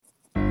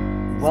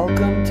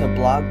Welcome to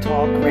Blog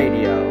Talk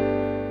Radio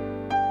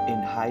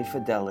in high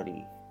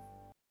fidelity.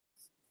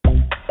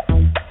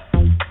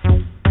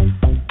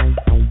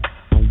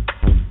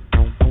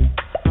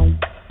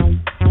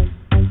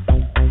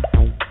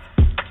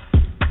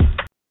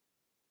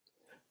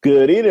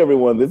 Good evening,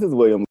 everyone. This is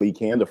William Lee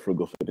Can, the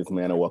Frugal Fitness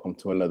Man, and welcome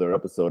to another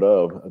episode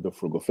of the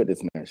Frugal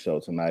Fitness Man Show.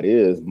 Tonight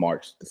is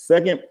March the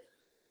 2nd,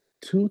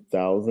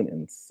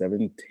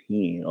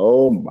 2017.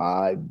 Oh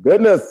my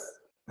goodness.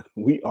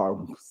 We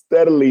are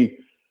steadily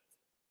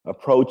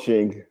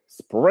approaching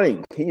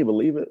spring. Can you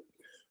believe it?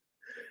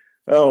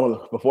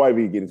 Oh, before I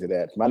begin into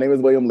that, my name is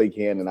William Lee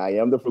Can, and I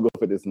am the Frugal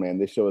Fitness Man.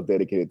 This show is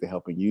dedicated to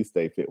helping you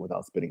stay fit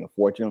without spending a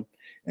fortune.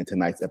 And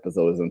tonight's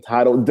episode is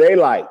entitled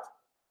Daylight.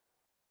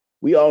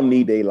 We all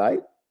need daylight,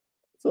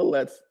 so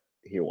let's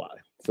hear why.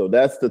 So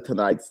that's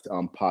tonight's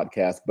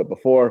podcast. But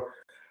before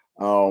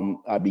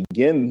I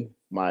begin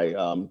my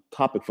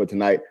topic for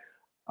tonight,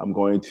 I'm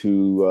going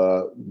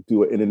to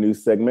do an in the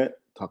news segment,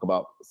 talk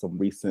about some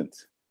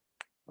recent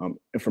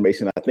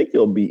information I think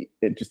you'll be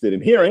interested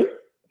in hearing.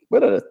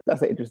 But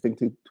that's interesting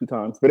two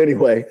times. But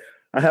anyway,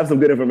 I have some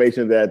good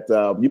information that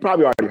you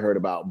probably already heard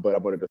about, but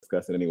I'm going to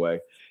discuss it anyway.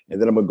 And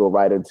then I'm going to go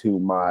right into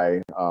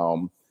my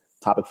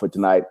topic for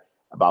tonight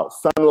about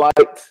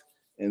sunlight,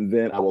 and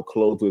then I will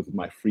close with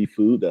my free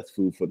food. That's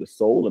food for the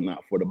soul and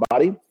not for the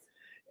body.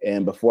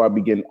 And before I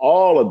begin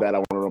all of that, I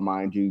want to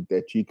remind you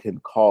that you can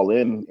call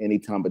in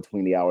anytime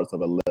between the hours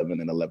of 11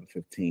 and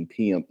 11:15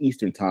 p.m.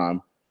 Eastern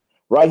Time,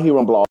 right here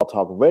on Blog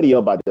Talk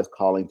Radio by just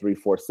calling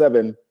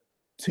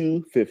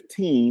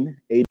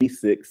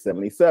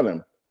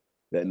 347-215-8677.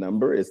 That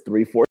number is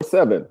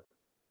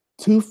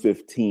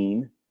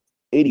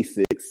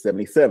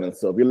 347-215-8677.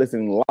 So if you're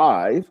listening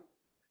live,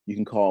 you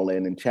can call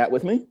in and chat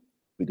with me.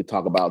 We could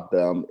talk about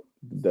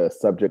the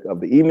subject of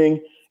the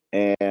evening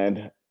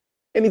and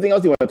anything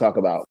else you want to talk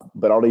about,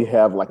 but I only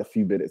have like a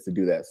few minutes to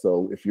do that.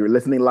 So if you're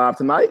listening live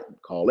tonight,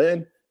 call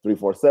in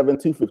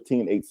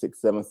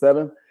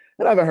 347-215-8677.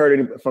 And I haven't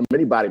heard from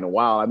anybody in a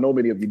while. I know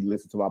many of you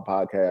listen to my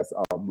podcast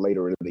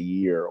later in the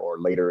year or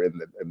later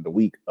in the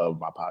week of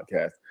my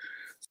podcast.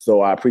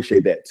 So I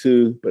appreciate that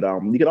too. But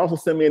you can also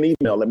send me an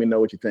email. Let me know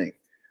what you think.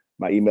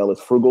 My email is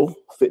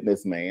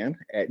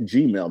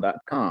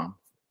frugalfitnessman@gmail.com.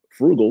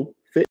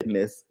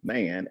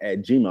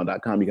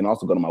 frugalfitnessman@gmail.com. You can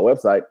also go to my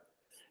website,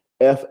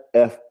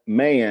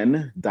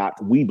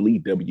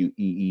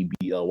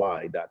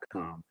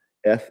 ffman.weebly.com.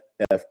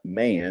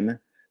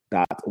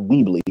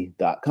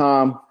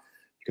 ffman.weebly.com.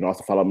 You can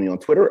also follow me on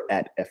Twitter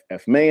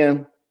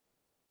 @ffman.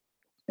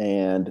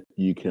 And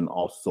you can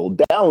also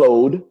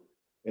download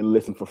and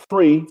listen for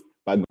free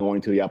by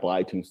going to the Apple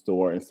iTunes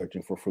store and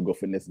searching for Frugal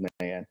Fitness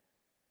Man,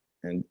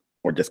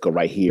 or just go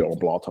right here on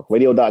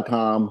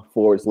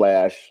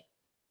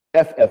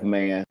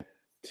blogtalkradio.com/ffman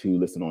to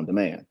listen on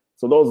demand.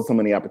 So those are some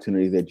of the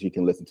opportunities that you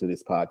can listen to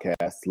this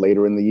podcast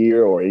later in the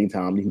year or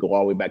anytime. You can go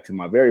all the way back to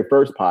my very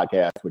first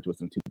podcast, which was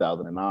in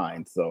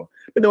 2009. So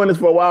been doing this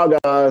for a while,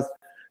 guys.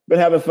 Been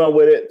having fun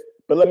with it.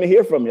 But let me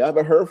hear from you. I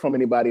haven't heard from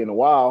anybody in a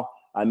while.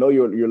 I know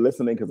you're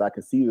listening because I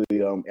can see the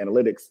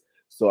analytics.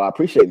 So I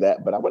appreciate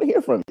that. But I want to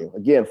hear from you.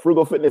 Again,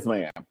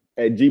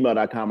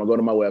 frugalfitnessman@gmail.com, or go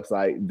to my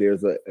website.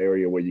 There's an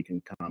area where you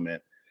can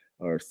comment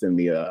or send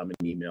me an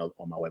email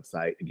on my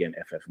website. Again,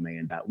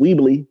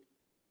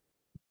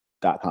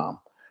 ffman.weebly.com.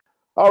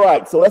 All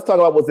right, so let's talk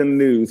about what's in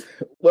the news.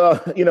 Well,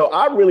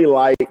 I really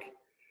like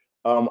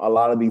a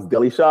lot of these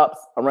deli shops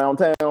around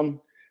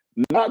town.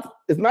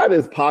 It's not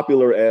as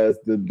popular as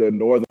the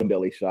northern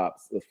deli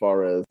shops as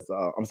far as,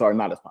 I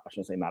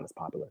shouldn't say not as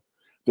popular.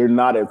 There are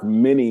not as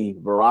many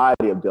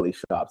variety of deli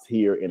shops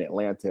here in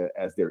Atlanta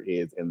as there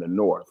is in the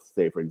north.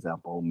 Say, for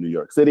example, New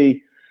York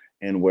City,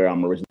 and where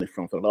I'm originally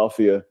from,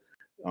 Philadelphia.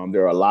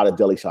 There are a lot of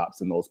deli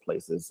shops in those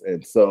places.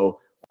 And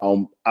so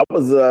I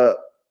was a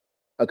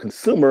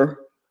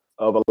consumer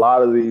of a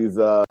lot of these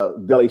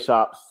deli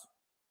shops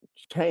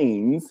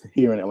chains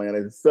here in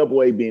Atlanta,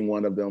 Subway being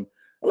one of them.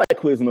 I like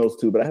Quiznos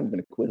too, but I haven't been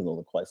to Quiznos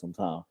in quite some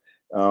time.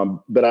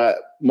 But I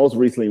most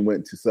recently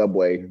went to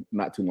Subway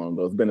not too long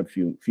ago. It's been a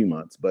few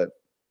months, but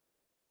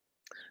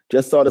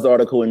just saw this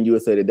article in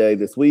USA Today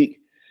this week,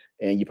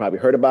 and you probably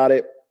heard about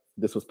it.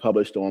 This was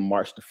published on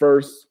March the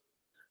 1st,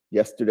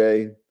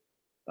 yesterday.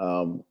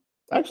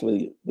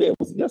 Actually, yeah, it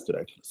was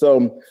yesterday.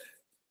 So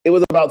it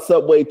was about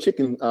Subway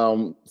chicken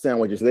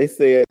sandwiches. They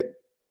said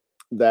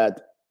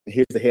that,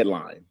 here's the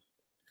headline: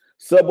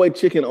 Subway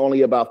chicken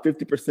only about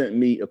 50%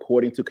 meat,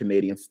 according to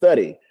Canadian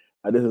study.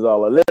 Now, this is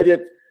all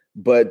alleged,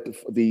 but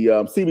the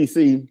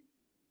CBC,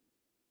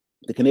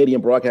 the Canadian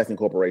Broadcasting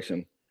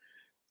Corporation,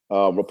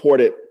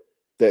 reported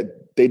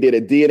that they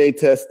did DNA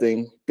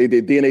testing. They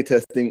did DNA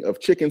testing of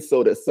chicken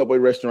sold at Subway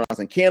restaurants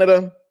in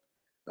Canada,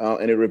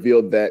 and it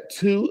revealed that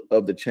 2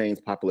 of the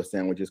chain's popular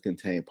sandwiches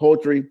contain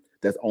poultry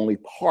that's only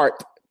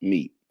part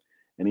meat.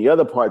 And the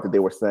other part that they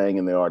were saying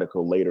in the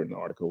article, later in the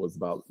article, was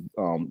about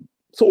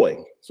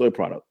soy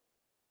product.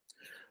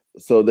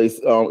 So the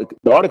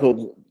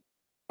article,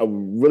 I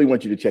really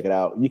want you to check it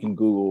out. You can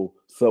Google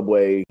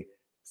Subway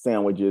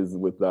sandwiches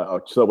with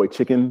or Subway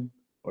chicken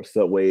or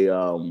Subway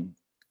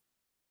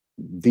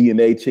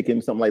DNA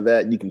chicken, something like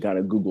that. You can kind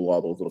of Google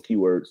all those little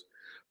keywords,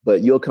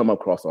 but you'll come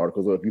across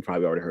articles, or if you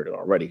probably already heard it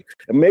already.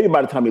 And maybe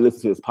by the time you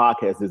listen to this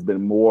podcast, there's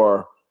been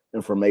more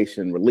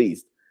information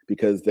released,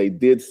 because they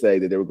did say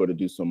that they were going to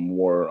do some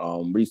more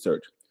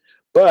research.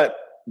 But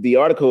the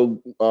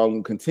article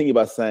continued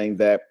by saying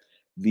that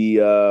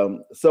the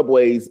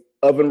Subway's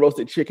oven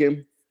roasted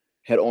chicken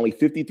had only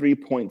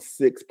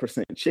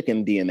 53.6%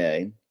 chicken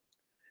DNA,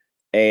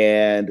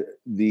 and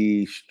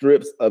the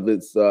strips of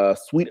its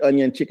sweet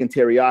onion chicken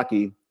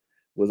teriyaki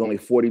was only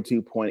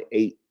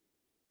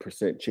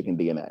 42.8% chicken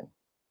DNA.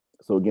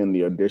 So again,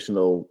 the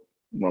additional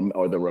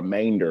or the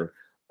remainder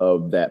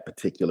of that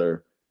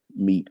particular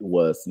meat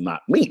was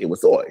not meat, it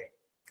was soy,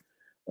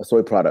 a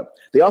soy product.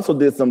 They also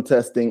did some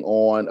testing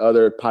on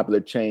other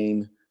popular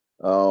chain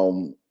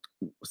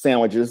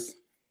sandwiches.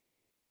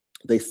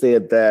 They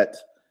said that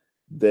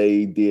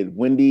they did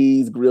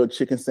Wendy's grilled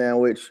chicken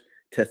sandwich,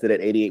 tested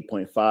at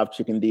 88.5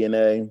 chicken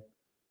DNA.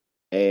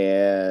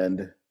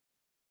 And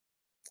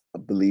I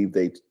believe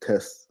they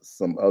test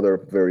some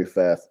other very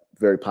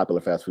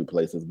popular fast food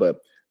places. But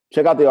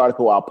check out the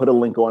article. I'll put a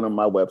link on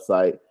my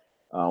website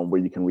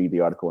where you can read the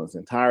article in its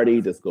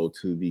entirety. Just go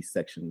to the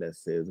section that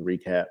says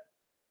recap.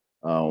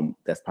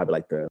 That's probably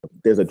like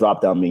there's a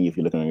drop-down menu if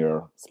you're looking on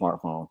your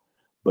smartphone,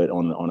 but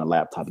on a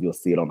laptop, you'll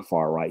see it on the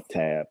far right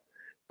tab.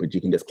 But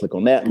you can just click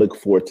on that, look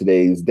for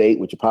today's date,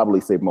 which will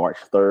probably say March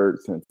 3rd,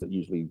 since it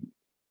usually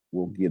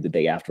will give the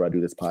day after I do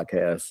this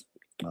podcast.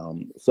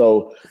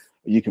 So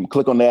you can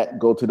click on that,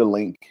 go to the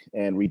link,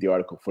 and read the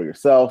article for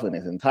yourself in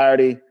its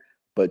entirety.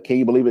 But can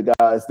you believe it,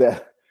 guys,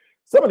 that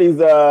some of these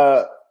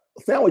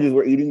sandwiches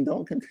we're eating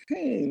don't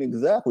contain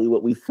exactly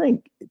what we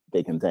think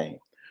they contain?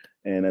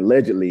 And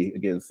allegedly,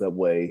 again,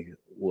 Subway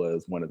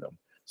was one of them.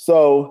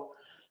 So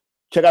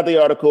check out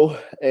the article.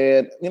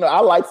 And, I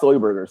like soy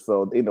burgers.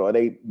 So, it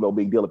ain't no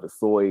big deal if it's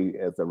soy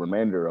as a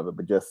remainder of it,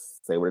 but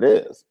just say what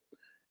it is.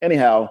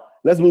 Anyhow,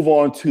 let's move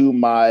on to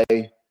my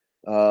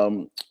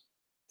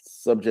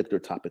subject or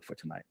topic for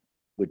tonight,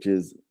 which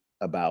is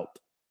about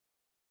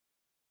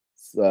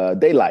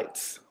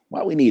daylights.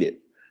 Why we need it.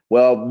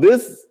 Well,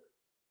 this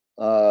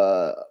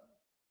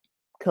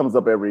comes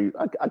up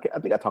I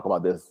think I talk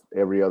about this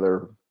every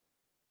other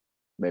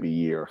maybe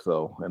year or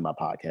so in my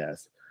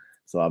podcast.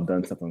 So I've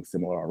done something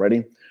similar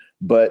already.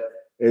 But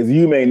as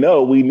you may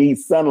know, we need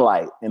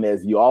sunlight. And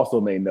as you also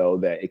may know,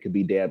 that it could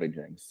be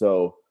damaging.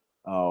 So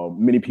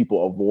many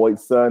people avoid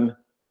sun,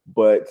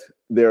 but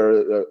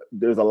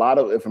there's a lot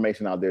of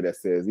information out there that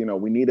says,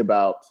 we need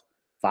about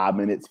 5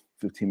 minutes,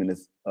 15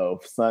 minutes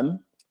of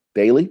sun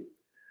daily.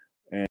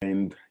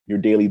 And your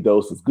daily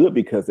dose is good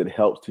because it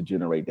helps to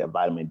generate that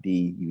vitamin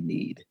D you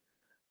need.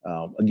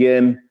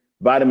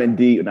 Vitamin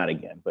D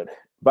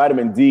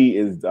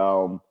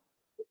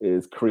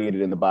is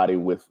created in the body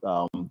with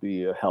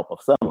the help of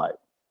sunlight.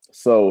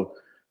 So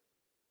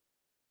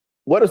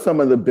what are some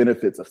of the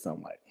benefits of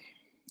sunlight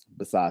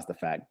besides the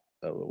fact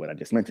of what I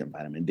just mentioned,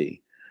 vitamin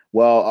D?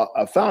 Well,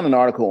 I found an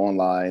article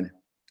online,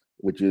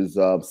 which is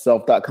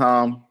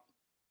self.com.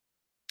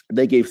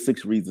 They gave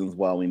 6 reasons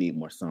why we need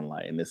more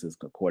sunlight, and this is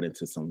according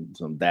to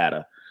some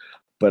data.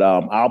 But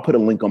I'll put a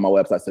link on my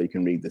website so you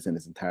can read this in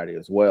its entirety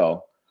as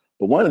well.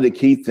 But one of the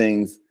key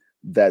things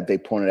that they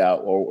pointed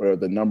out, or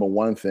the number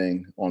one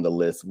thing on the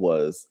list,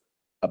 was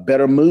a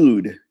better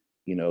mood.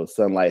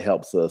 Sunlight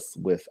helps us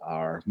with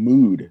our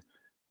mood.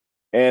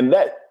 And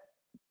that,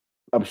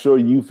 I'm sure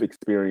you've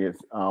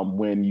experienced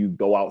when you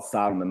go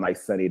outside on a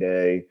nice sunny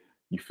day,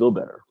 you feel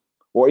better.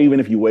 Or even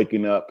if you're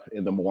waking up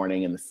in the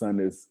morning and the sun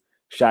is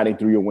shining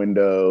through your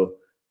window.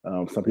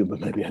 Some people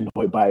may be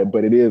annoyed by it,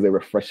 but it is a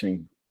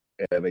refreshing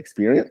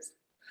experience.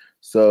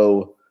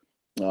 So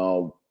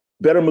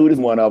better mood is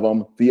one of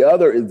them. The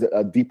other is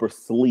a deeper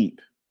sleep.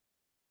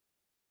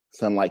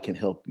 Sunlight can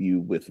help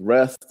you with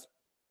rest,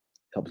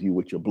 helps you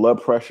with your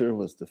blood pressure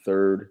was the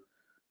third.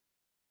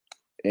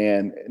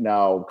 And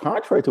now,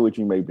 contrary to what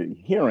you may be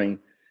hearing,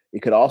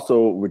 it could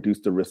also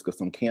reduce the risk of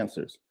some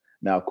cancers.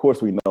 Now, of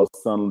course, we know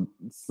sun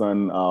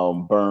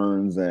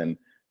burns and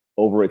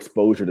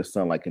overexposure to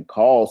sunlight can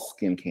cause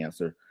skin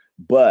cancer,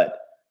 but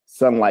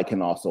sunlight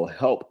can also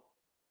help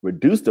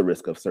reduce the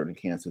risk of certain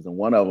cancers. And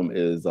one of them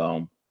is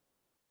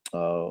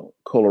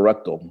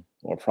colorectal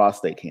or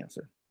prostate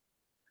cancer.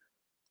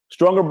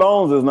 Stronger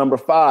bones is number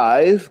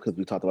 5, because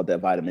we talked about that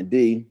vitamin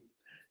D.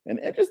 An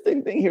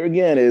interesting thing here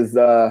again is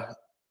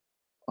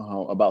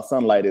about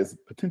sunlight is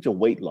potential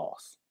weight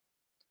loss.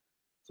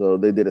 So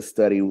they did a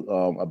study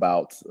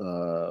about,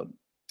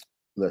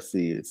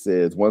 it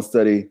says one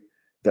study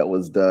that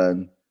was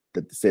done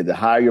that said the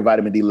higher your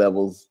vitamin D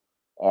levels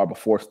are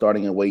before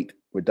starting a weight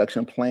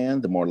reduction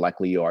plan, the more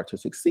likely you are to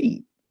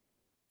succeed.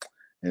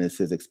 And it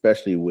says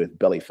especially with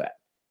belly fat.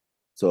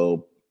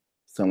 So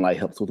sunlight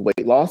helps with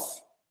weight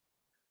loss.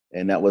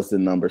 And that was the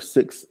number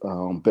 6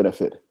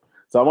 benefit.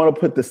 So I want to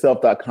put the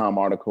self.com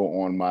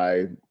article on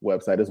my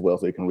website as well,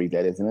 so you can read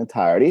that in its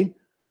entirety.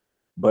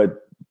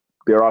 But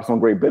there are some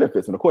great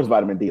benefits. And of course,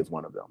 vitamin D is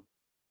one of them.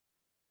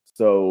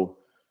 So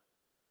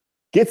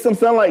get some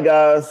sunlight,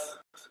 guys.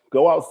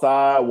 Go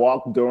outside,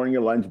 walk during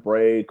your lunch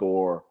break,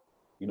 or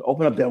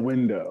open up that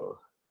window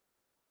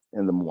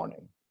in the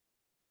morning,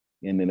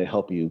 and then it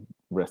help you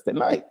rest at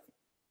night.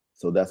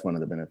 So that's one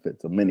of the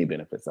benefits, or many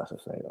benefits, I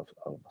should say,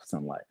 of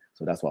sunlight.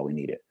 So that's why we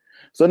need it.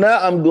 So now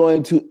I'm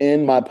going to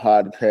end my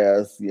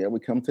podcast. Yeah, we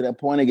come to that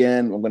point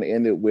again. I'm going to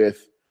end it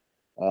with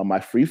my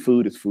free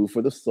food is food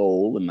for the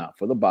soul and not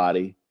for the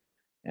body.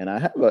 And I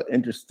have an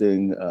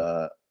interesting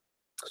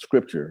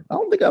scripture. I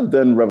don't think I've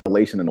done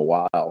Revelation in a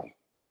while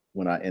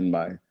when I end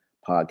my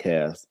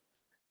podcast.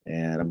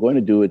 And I'm going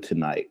to do it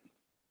tonight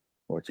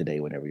or today,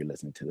 whenever you're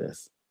listening to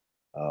this.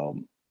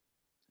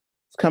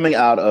 It's coming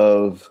out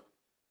of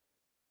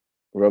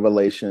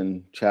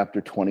Revelation chapter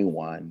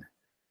 21. And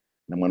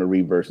I'm going to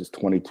read verses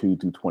 22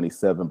 to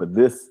 27. But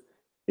this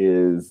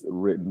is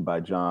written by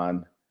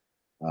John.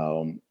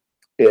 And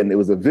it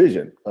was a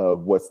vision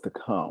of what's to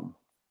come.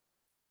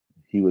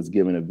 He was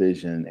given a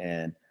vision,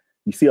 and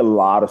you see a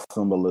lot of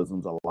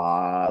symbolisms, a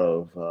lot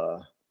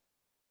of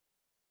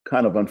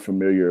kind of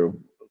unfamiliar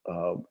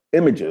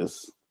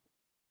images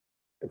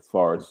as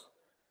far as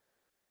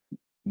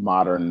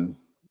modern,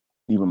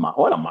 not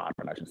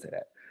modern, I should say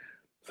that.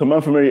 Some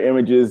unfamiliar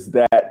images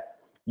that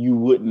you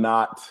would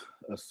not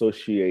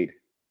associate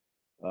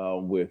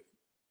with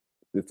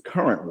this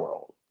current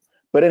world.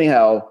 But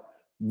anyhow,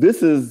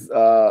 this is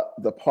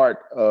the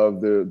part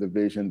of the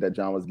vision that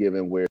John was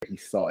given where he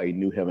saw a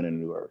new heaven and a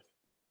new earth.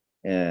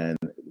 And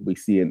we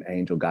see an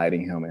angel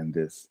guiding him in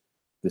this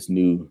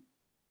new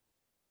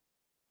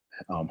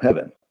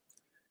heaven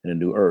and a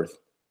new earth.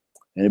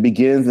 And it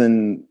begins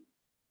in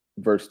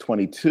verse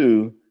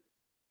 22.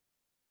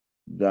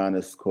 John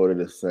is quoted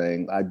as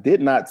saying, "I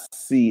did not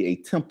see a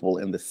temple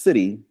in the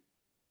city,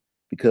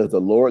 because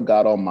the Lord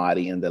God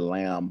Almighty and the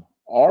Lamb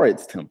are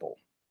its temple.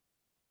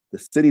 The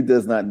city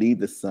does not need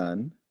the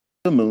sun,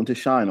 the moon to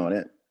shine on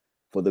it,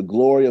 for the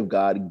glory of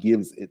God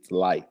gives its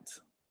light,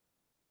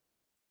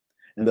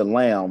 and the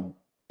Lamb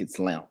its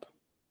lamp.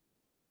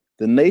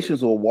 The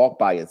nations will walk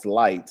by its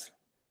light,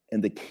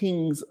 and the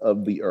kings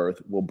of the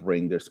earth will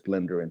bring their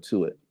splendor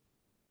into it.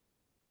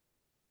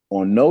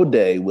 On no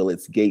day will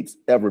its gates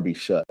ever be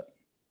shut,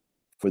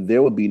 for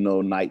there will be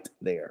no night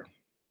there.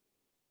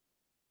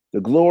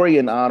 The glory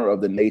and honor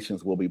of the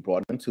nations will be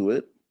brought into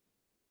it.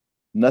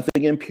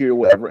 Nothing impure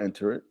will ever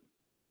enter it,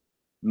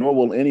 nor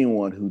will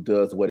anyone who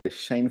does what is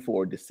shameful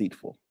or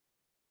deceitful,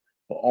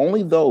 but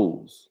only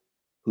those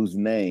whose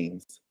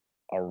names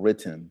are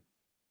written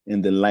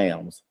in the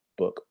Lamb's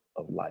book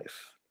of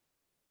life."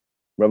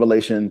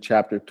 Revelation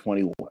chapter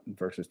 21,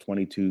 verses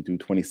 22 through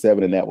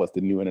 27, and that was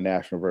the New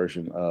International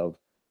Version of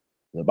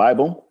the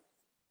Bible.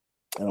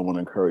 And I want to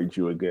encourage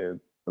you again,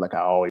 like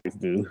I always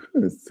do,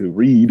 is to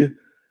read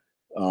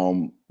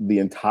the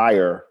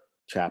entire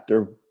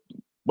chapter.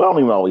 Well, I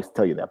don't even always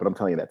tell you that, but I'm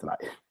telling you that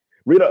tonight.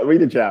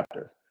 Read a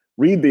chapter.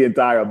 Read the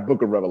entire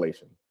book of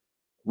Revelation.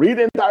 Read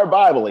the entire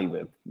Bible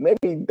even.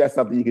 Maybe that's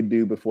something you can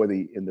do before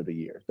the end of the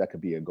year. That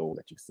could be a goal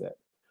that you set.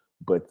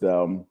 But,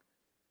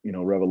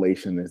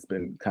 Revelation has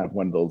been kind of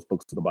one of those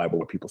books of the Bible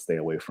where people stay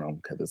away from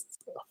because it's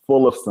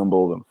full of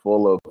symbols and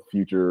full of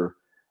future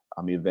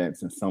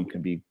events, and some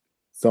can be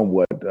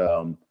somewhat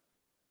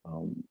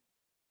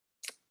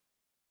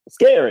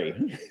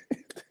scary,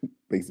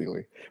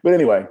 basically. But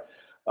anyway,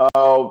 I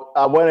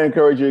want to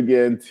encourage you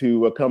again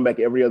to come back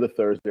every other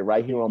Thursday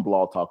right here on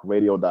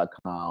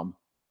blogtalkradio.com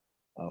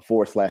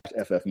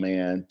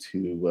 /FFman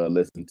to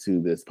listen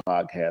to this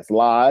podcast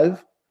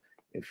live.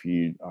 If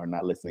you are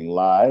not listening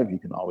live, you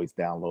can always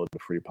download the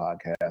free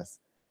podcast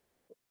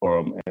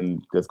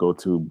and just go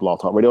to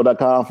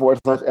blogtalkradio.com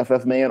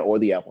 /FFman or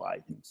the Apple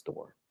iTunes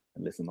store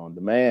and listen on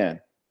demand.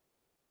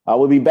 I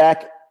will be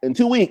back in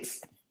 2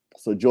 weeks.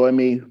 So join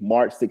me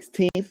March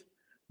 16th,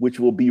 which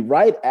will be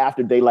right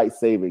after daylight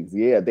savings.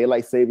 Yeah,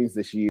 daylight savings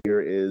this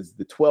year is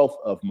the 12th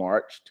of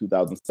March,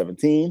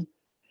 2017.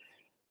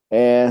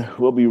 And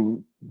we'll be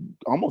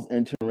almost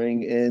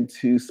entering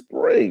into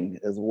spring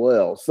as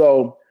well.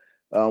 So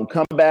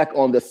come back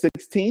on the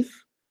 16th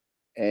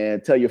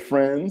and tell your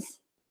friends.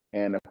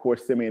 And of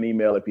course, send me an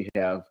email if you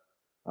have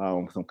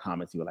some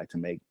comments you would like to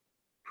make.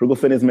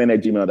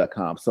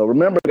 frugalfitnessman@gmail.com. So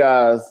remember,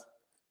 guys,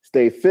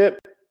 stay fit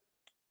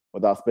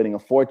without spending a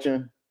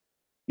fortune.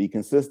 Be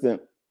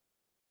consistent.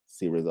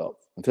 See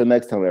results. Until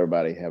next time,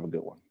 everybody, have a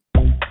good one.